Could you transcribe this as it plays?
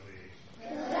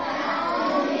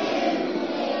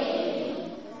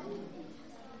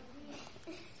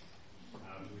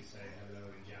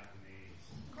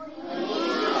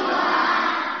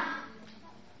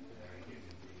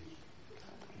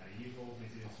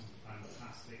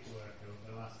fantastic work over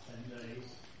the last 10 days.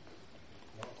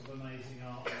 Lots of amazing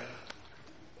artwork,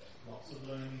 lots of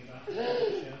learning about the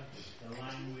culture, the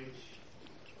language,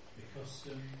 the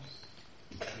customs,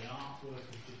 the artwork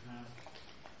of Japan.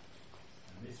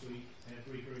 And this week,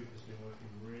 every group has been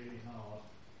working really hard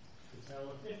to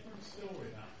tell a different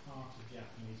story about part of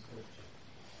Japanese culture.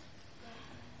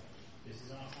 This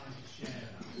is our time to share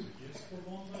that. So just for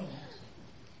one moment,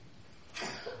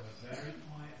 have a very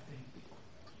quiet think.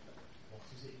 What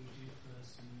is it you do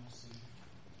first when you're singing?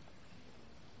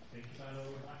 Think about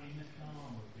all of that inner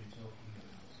calm we've been talking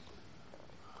about.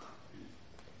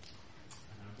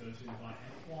 And I'm going to invite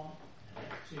F1 and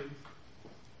F2 to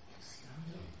stand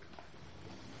up.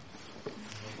 And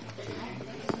we're going to begin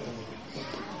with the story.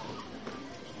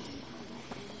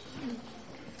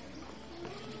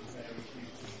 Very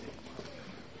cute music.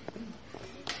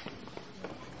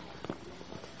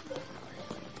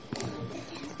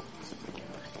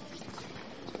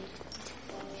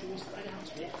 Should we spread out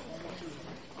a bit?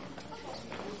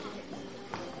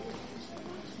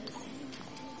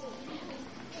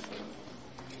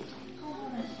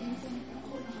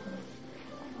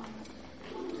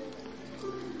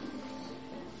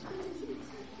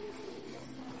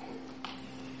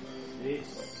 This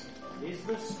is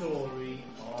the story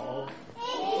of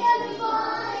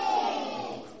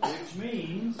which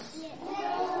means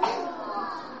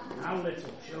how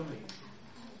little, show me.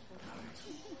 How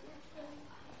little.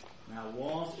 Now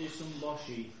was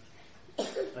Isumboshi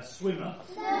a swimmer?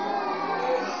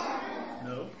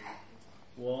 No.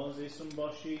 Was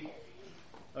Isumboshi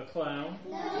a clown?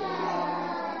 No.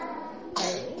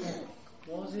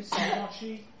 Was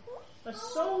Isumboshi a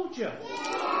soldier?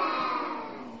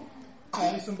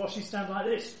 Can Isumboshi stand like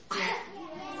this?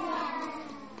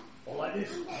 Or like this?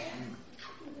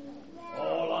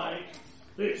 Or like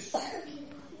this?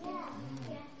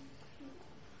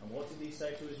 And what did he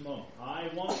say to his mum? I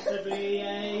want to be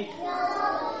a...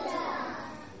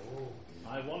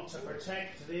 I want to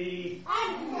protect the...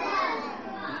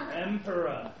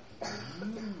 Emperor.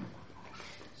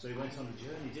 So he went on a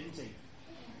journey, didn't he?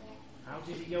 How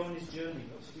did he go on his journey?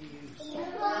 What did he use?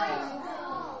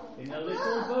 In a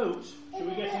little boat. Should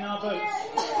we get in our boat?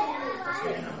 Let's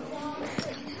get in our boat.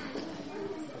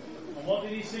 And what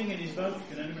did he sing in his boat?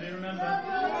 Can anybody remember?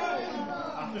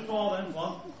 After 4 then.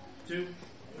 1, 2,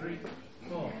 3,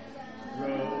 4. Row,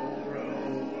 row,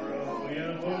 row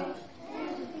your boat.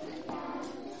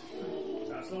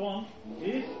 That's the one.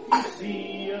 If you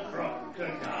see a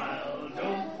crocodile,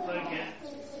 don't forget.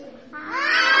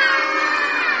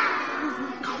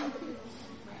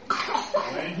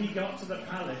 When he got to the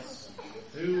palace,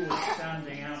 who was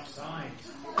standing outside?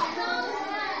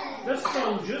 The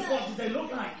soldiers. What did they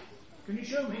look like? Can you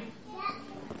show me?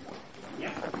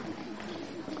 Yeah.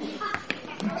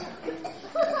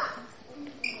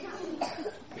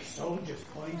 The soldiers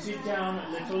pointed down at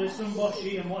little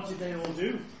Isumboshi, and what did they all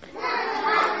do? Oh,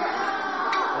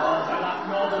 they laughed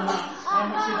more than that. How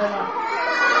much did they laugh?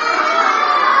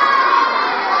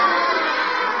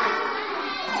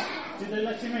 Did they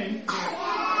let him in?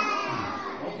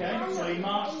 Okay, so he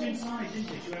marched inside, didn't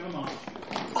he? Should we have a march?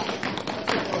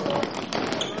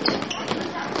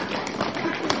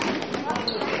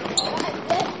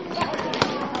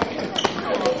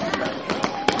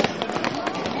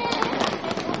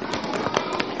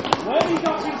 When he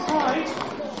got inside,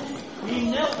 he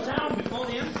knelt down before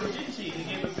the emperor, didn't he? He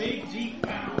gave a big, deep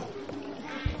bow.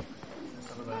 That's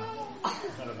not a bow.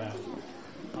 That's not a bow.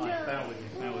 Alright, bow with me,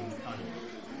 kind of.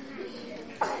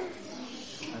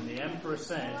 And the emperor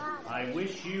said, I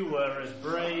wish you were as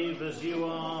brave as you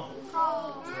are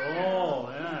tall.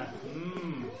 Yeah.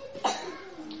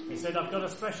 He said, I've got a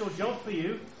special job for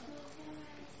you.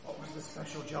 What was the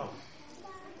special job?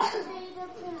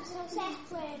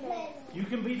 You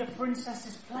can be the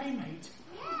princess's playmate.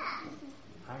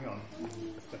 Hang on.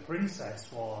 The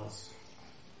princess was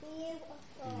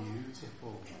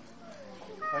beautiful.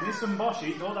 And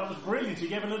Isumboshi thought that was brilliant. He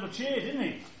gave a little cheer, didn't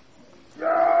he?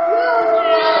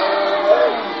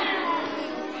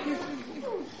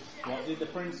 What did the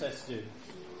princess do?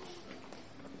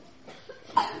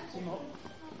 She picked him up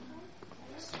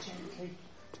gently.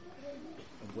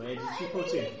 And where did she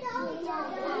put him? She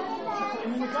put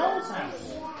him in the doll's house.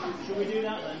 Shall we do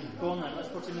that then? Go on then, let's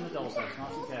put him in the doll's house.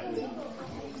 Nice and carefully.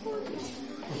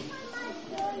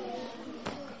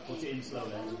 Put it in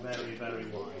slowly. It's very, very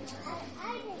wide.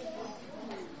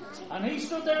 And he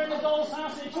stood there in the doll's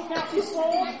house and he took out his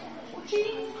sword. And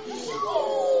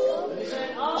he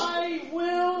said, I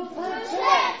will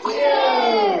protect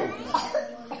you.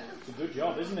 It's a good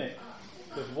job, isn't it?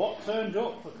 Because what turned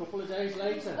up a couple of days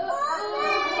later?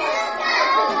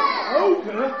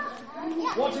 Ogre?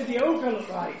 What did the ogre look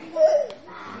like?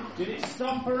 Did it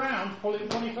stomp around, pulling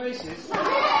funny faces?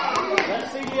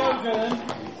 Let's see the ogre then.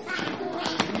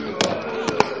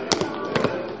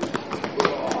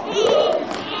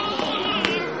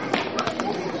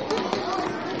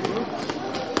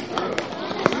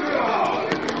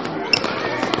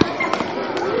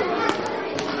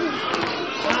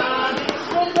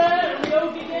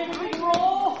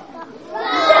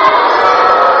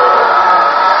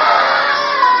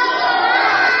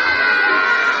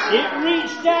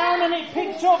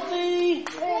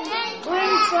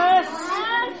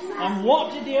 And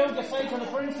what did the ogre say to the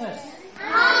princess?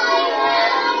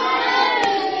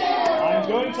 I'm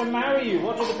going to marry you.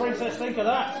 What did the princess think of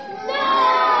that? No!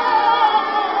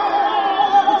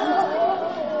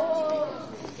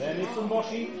 Then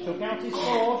Itsumboshi took out his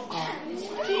sword.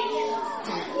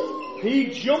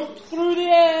 He jumped through the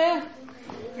air.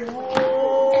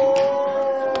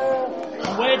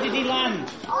 And where did he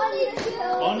land?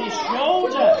 On his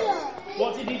shoulder.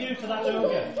 What did he do to that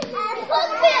ogre?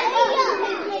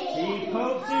 He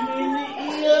poked him in the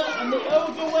ear and the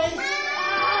ogre went.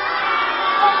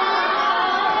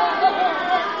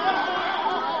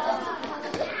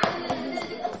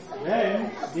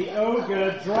 Then the ogre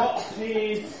dropped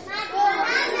his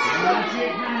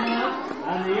magic hammer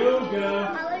and the ogre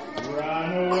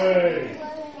ran away.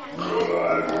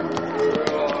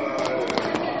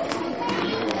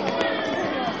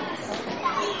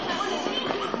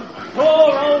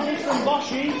 Poor old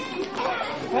Itsumboshi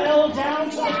fell down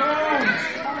to the ground.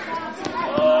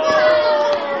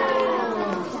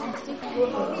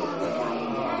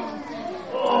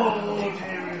 Oh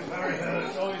dear, he's very hurt.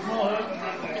 Oh, he's more hurt than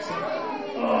that next time.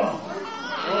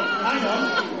 Hang on.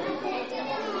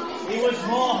 He was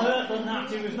more hurt than that.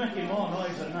 He was making more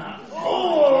noise than that. Oh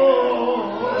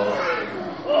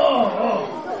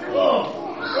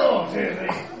dear me.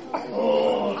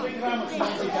 Oh, think of how much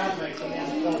noise his dad makes when he has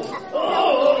a cold.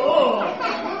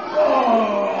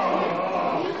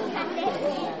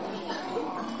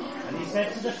 And he said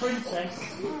to the princess,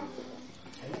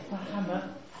 take the hammer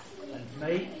and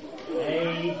make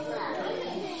a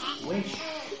wish.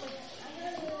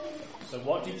 So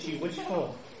what did she wish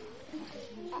for?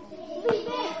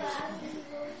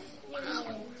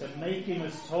 To make him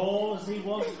as tall as he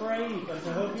was brave and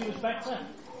to hope he was better.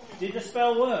 Did the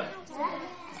spell work?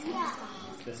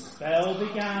 The spell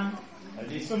began, and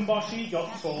Itsumboshi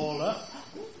got taller,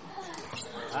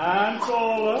 and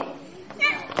taller,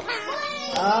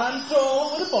 and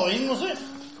taller. With a boing, was it?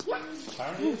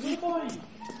 Apparently it was a boing.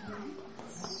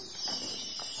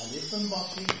 And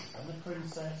Itsumboshi and the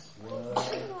princess were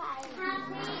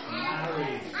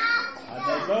married. And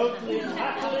they both lived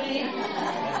happily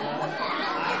ever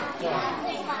after.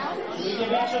 Should we give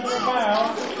each other a bow?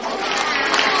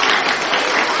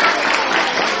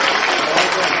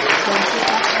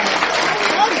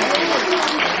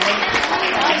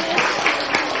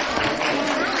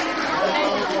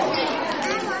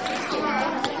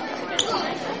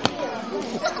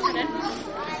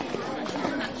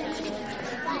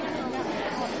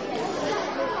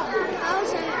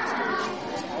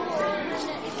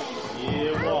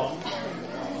 Year one.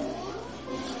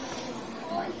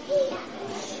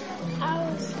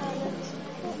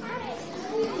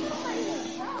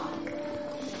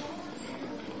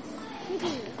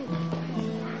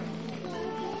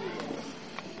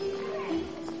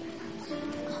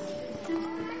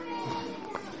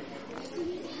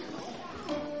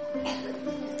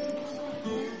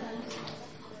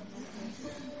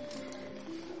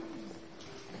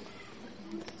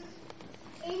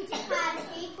 In Japan,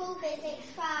 people visit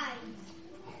shrines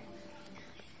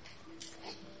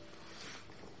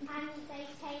and they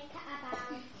take a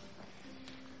bath.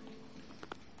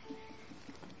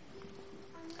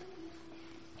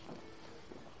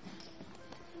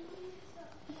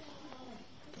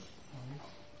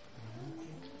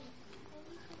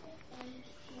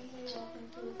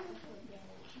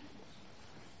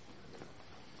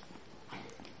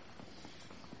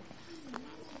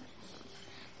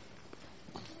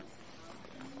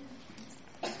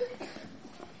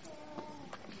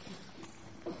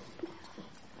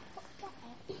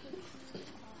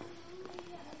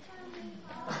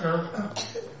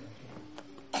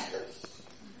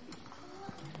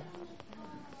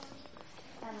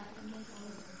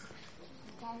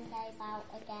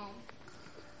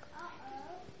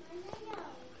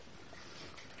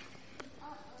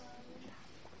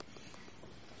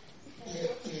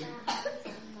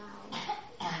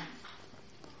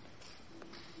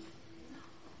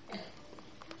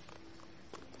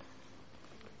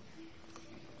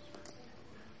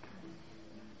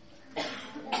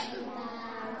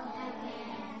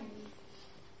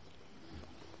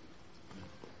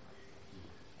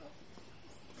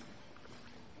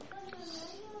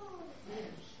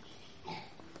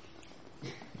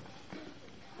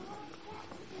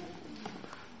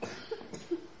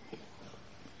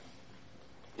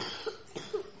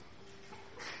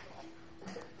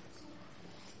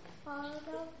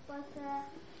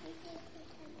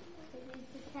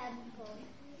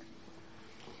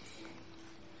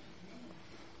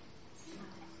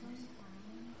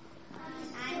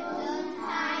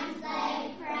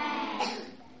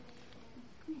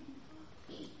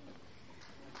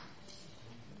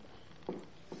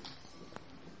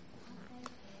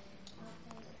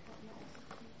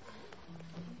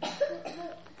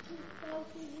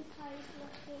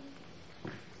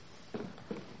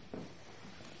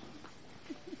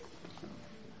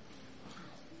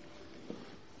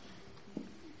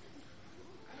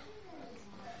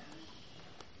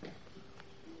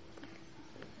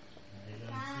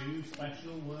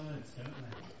 special words,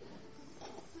 don't they?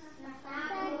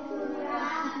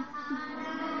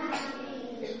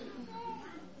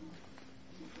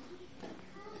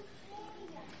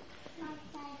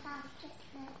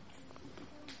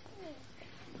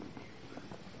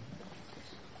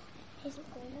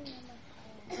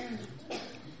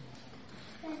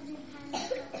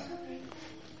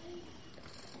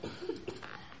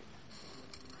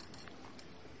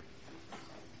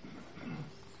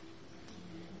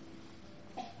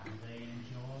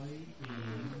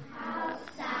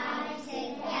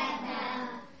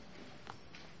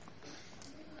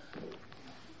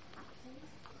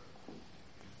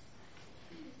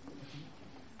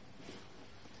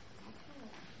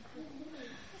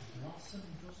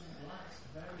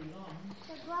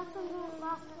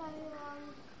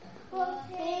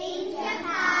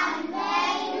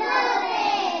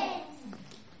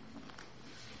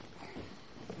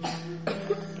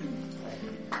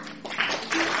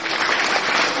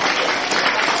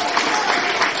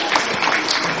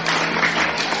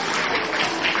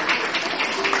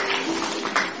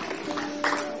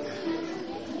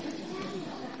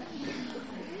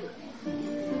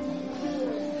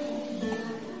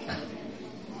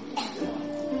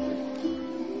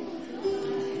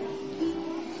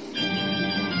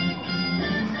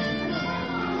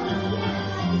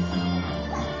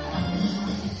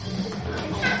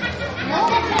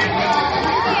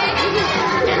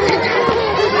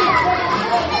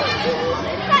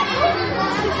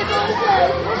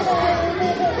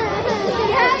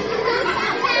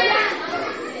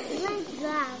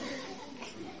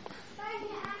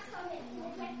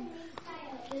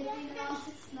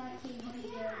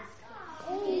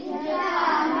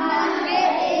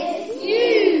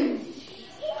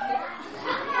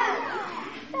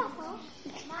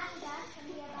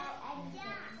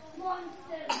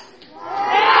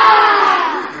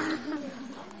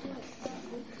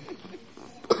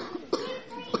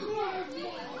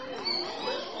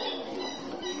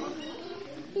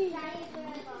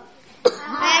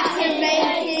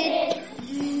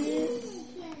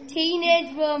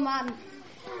 Teenage romance.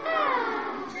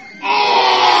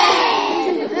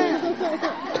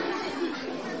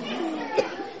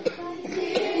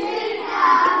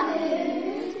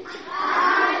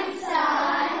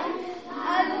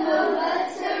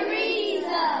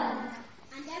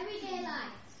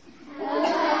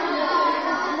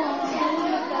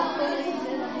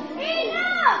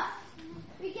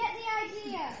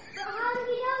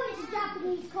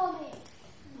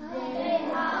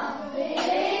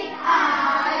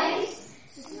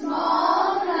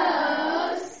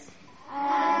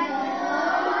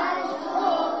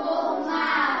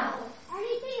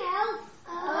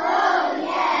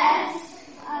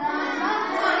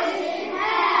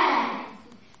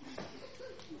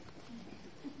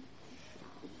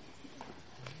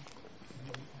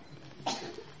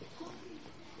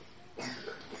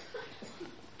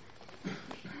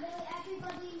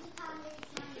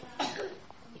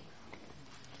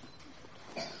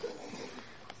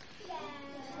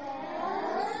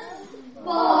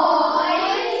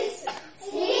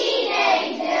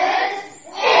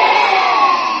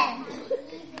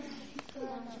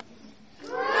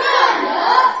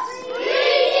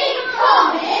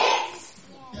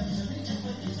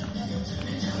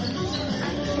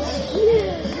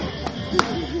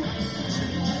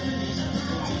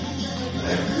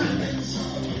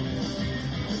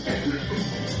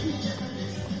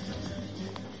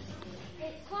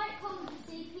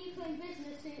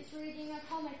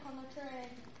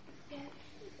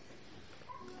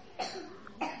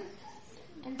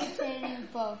 Entertaining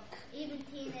book. Even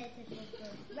teenagers love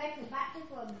them. Reckon back to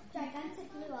front.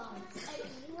 Gigantic blue arms.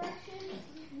 Expression,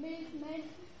 movement,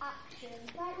 action.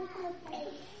 Right with your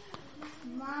face.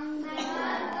 Manga.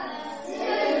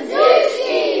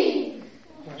 Suzuki!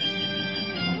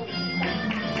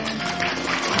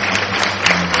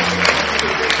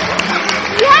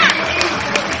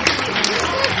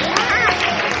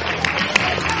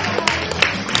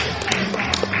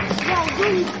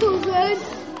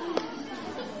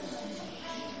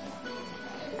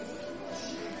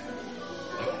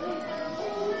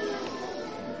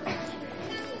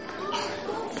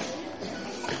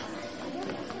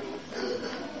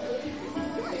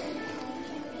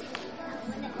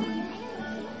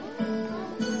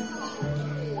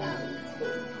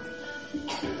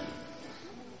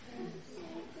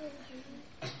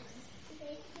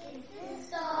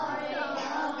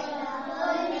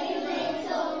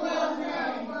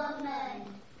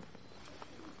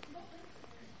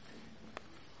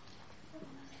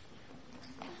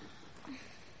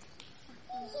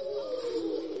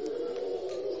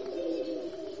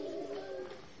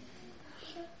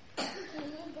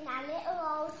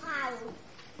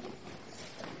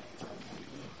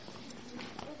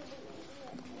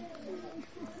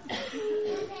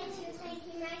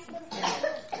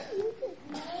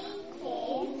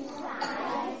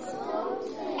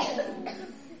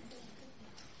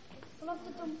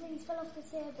 a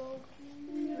table.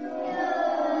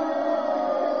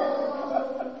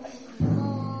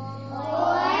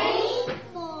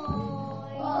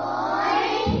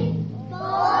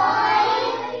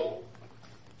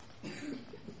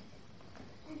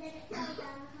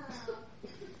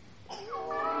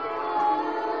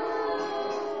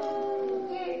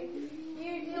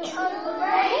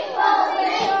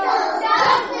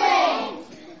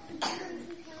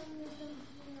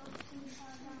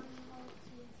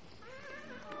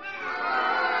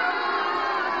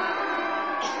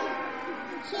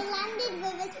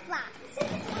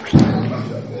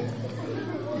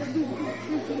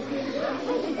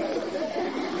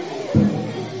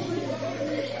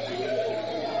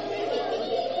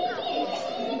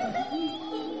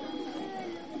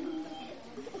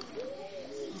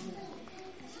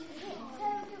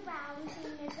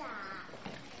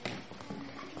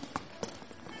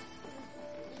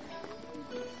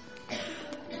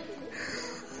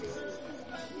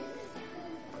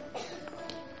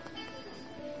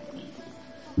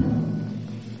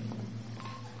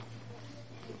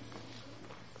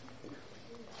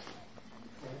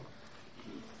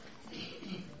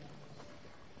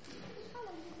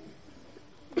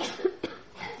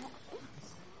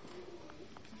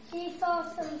 She saw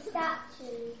some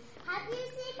statues. Have you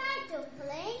seen my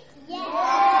dumpling?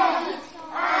 Yes,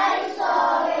 I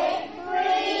saw it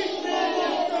 3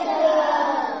 minutes ago.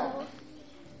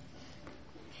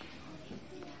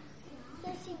 So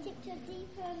she tiptoed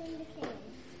deeper in the cave.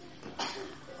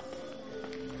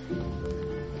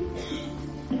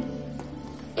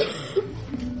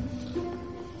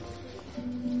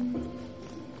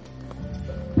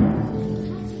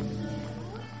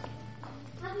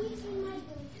 Have you seen my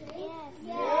dumpling?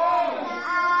 Yes,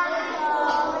 I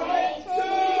saw it 2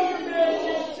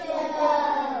 minutes ago.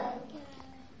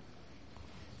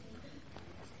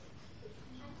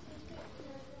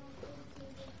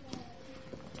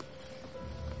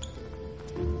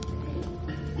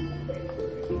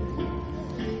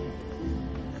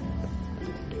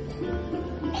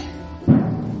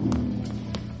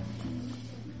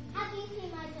 Have you seen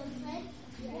my dumpling?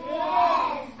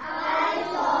 Yes, I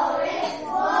saw it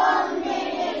 1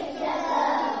 minute ago.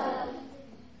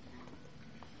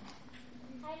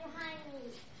 Hide behind me.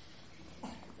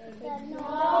 The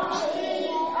naughty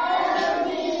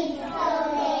only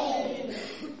coming.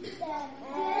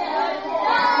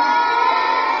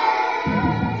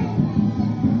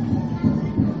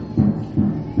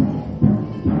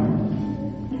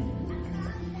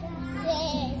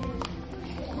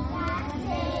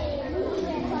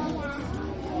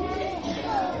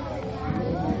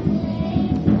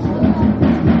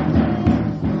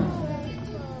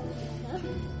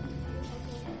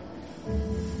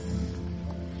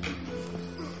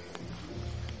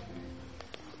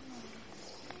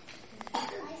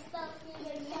 I spoke to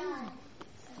your dad.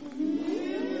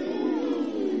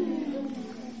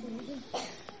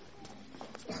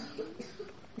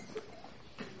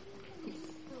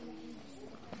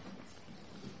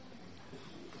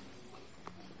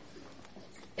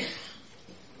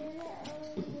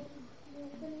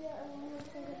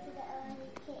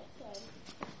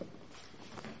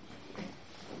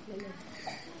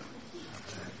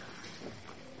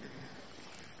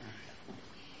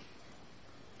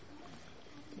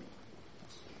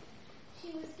 She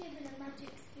was given a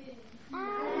magic spoon.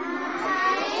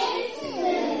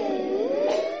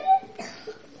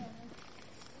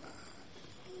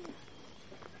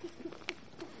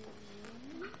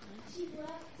 She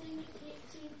worked in the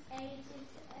kitchen ages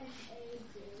and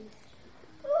ages.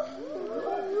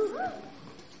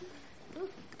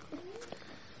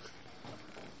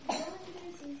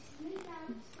 Smooth out,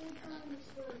 smooth on the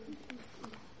spoon.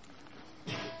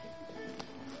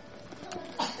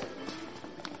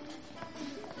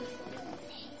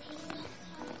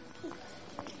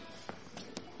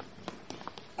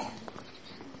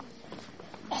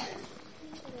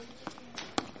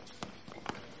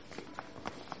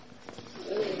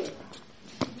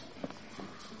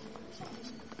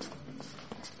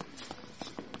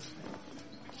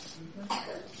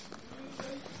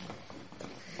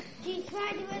 She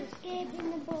tried to escape in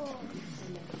the ball.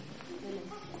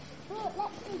 Oh,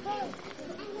 let me go.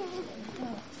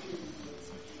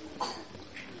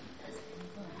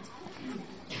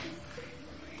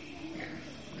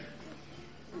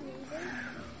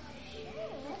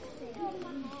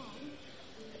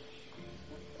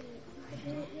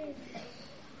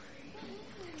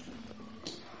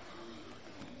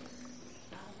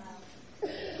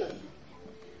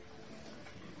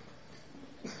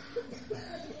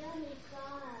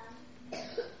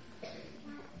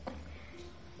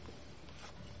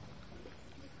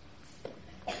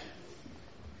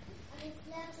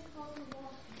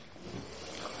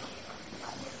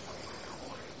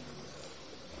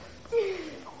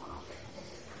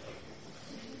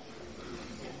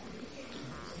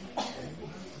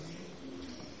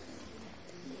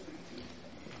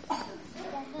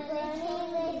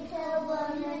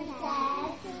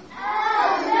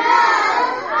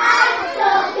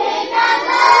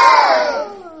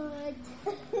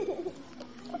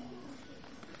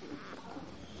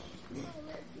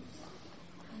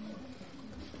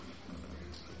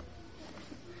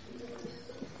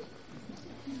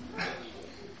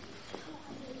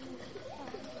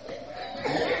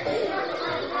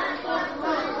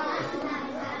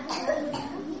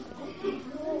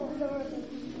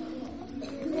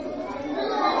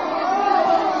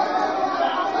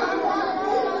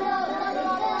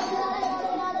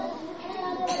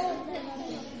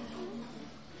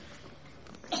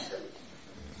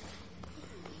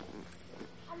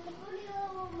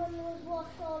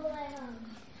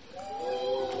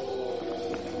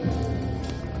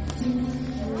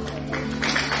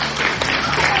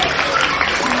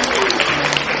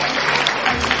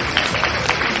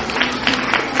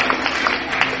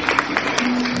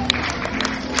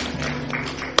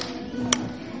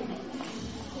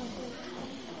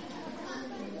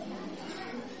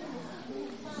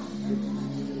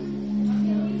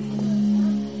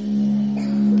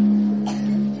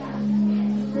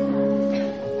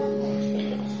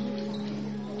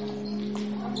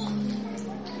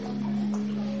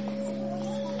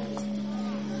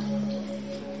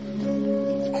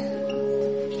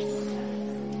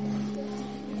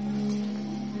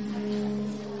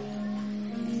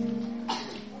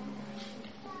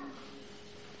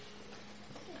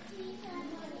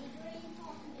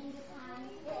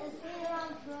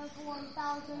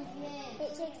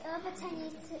 takes over 10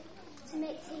 years to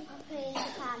make tea properly in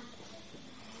Japan.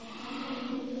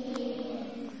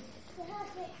 The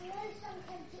house makes really strong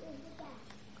temperature in Japan.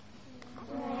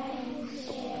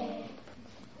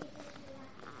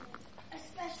 A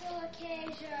special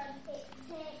occasion. It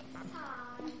takes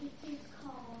time. It is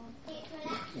calm. It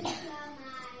relaxes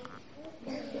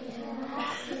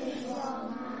your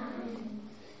mind.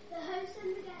 The host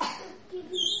and the guests give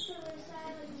each other a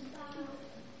silent bow.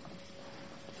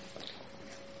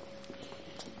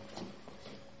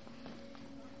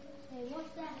 They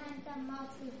wash their hands and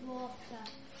mouth with water.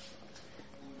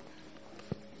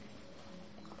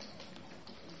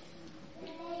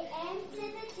 They enter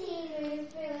the tea room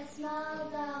through a small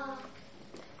door.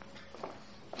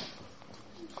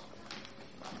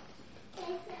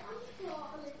 They sit on the floor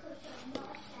on a cushion,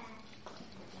 not a chair.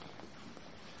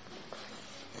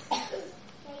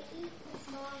 They eat a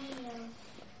small meal.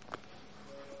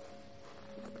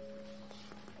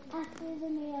 After the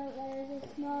meal, there is a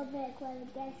small break where the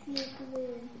guests leave the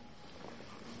room.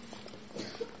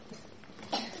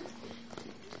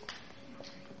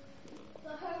 The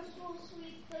host will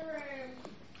sweep the room.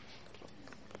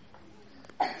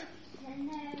 Then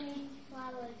they arrange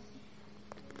flowers.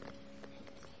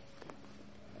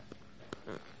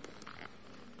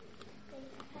 They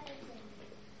prepare them.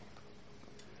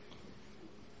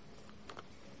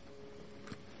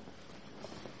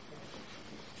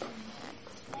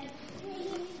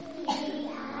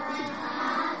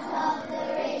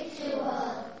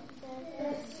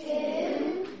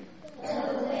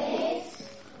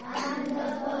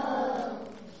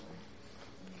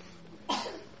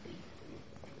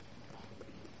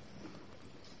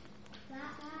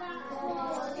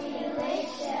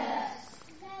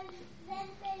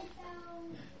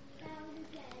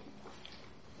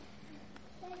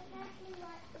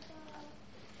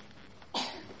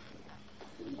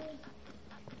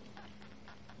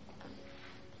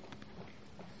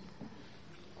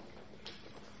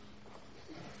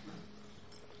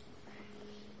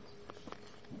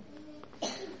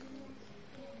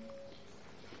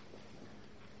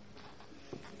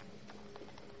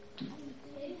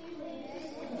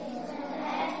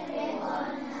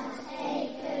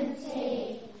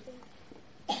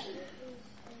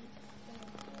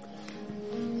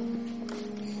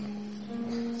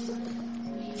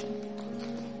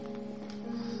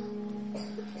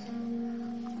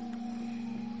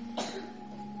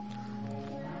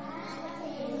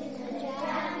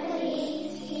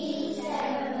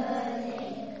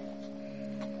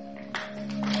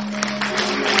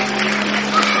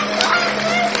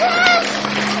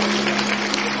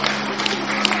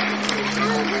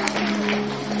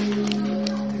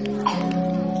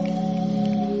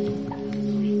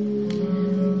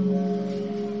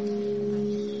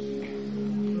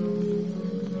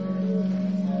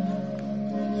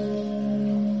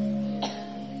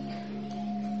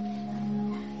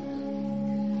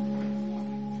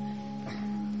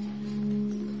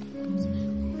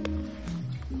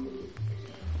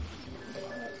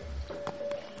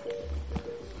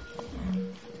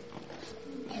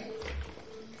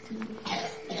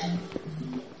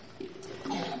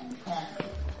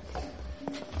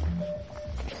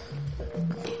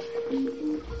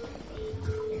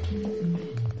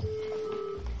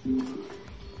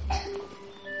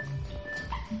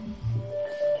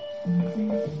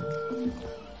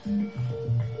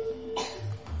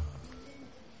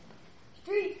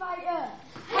 Street Fighter!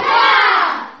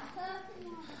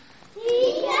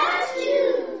 Pikachu!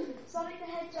 Sonic the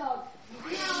Hedgehog!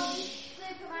 No.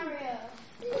 Super Mario!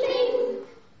 Bling!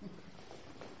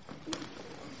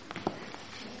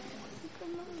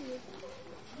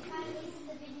 This is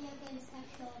the video game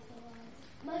special for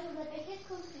most of the biggest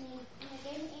companies in the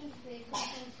game industry in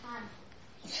Japan.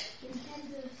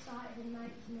 Nintendo started in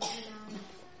 1999.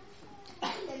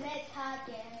 They made card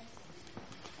games.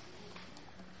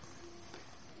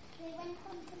 They went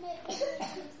on to make video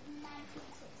games in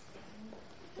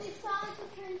 1960. They started to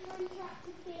turn for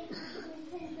interactive games with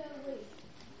Nintendo Wii.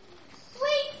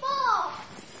 Sweet Fox!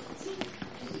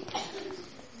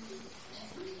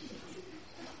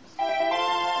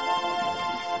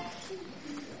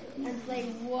 And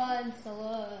played once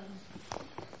alone.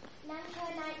 Namco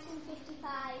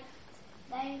 1955.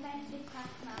 They invented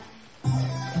Pac-Man.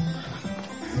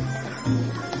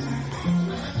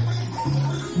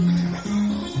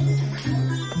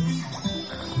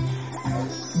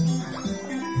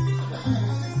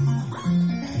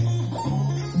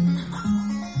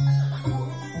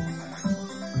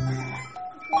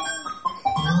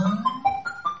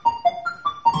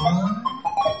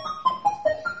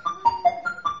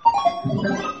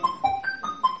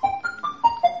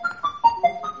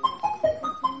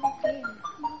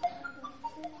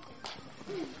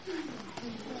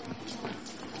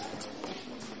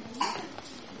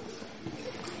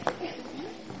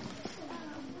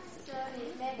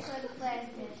 games for the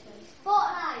PlayStation?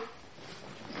 Fortnite.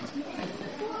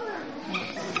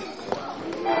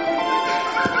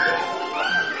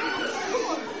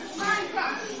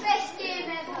 Minecraft, best game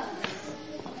ever.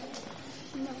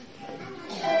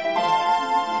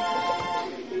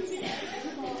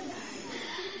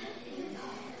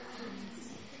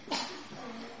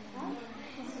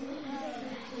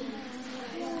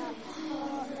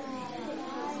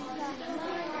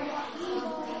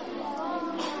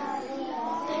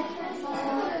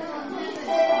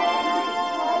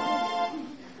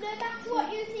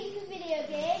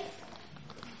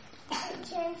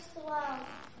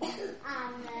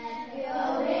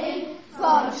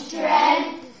 From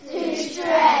strength to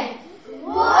strength.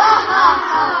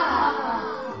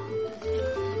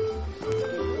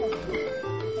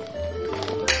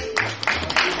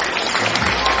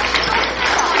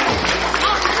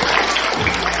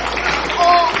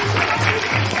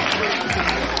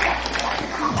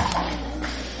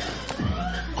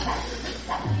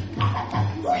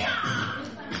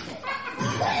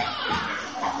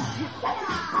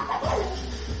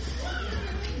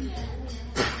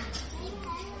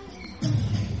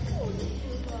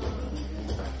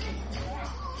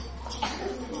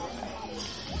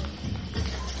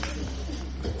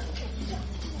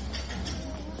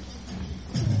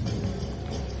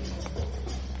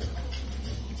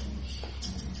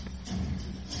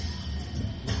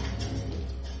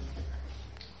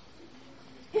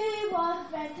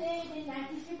 Invented in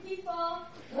 1954.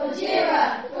 Gojira,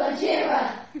 Gojira.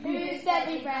 Who's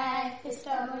Debbie Red? It's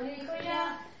Dominic Clear.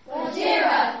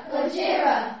 Gojira,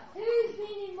 Gojira. Who's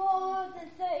been in more than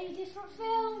 30 different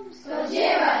films?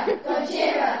 Gojira,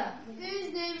 Gojira. Whose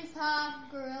name is half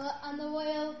gorilla and the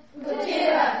whale?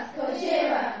 Gojira,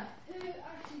 Gojira. Who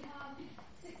actually have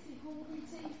 60 hungry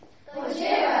teeth?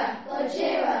 Gojira,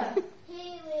 Gojira. He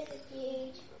lives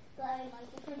huge, glowing like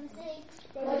a princess.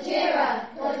 Gojira,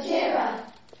 Gojira.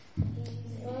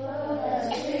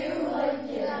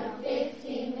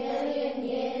 250 million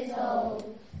years old.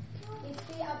 His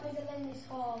feet are bigger than this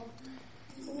hall.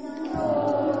 No.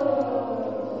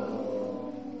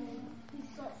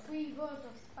 He's got 3 rows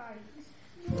of spikes.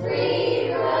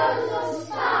 3 rows of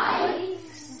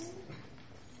spikes.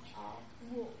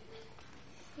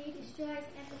 He destroys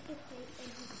every city in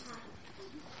his path.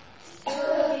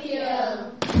 Tokyo.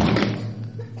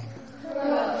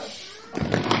 Crush.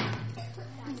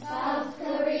 South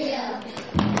Korea.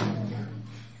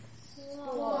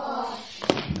 Squash.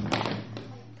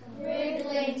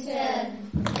 Wriglington.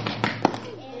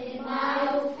 In my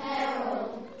peril.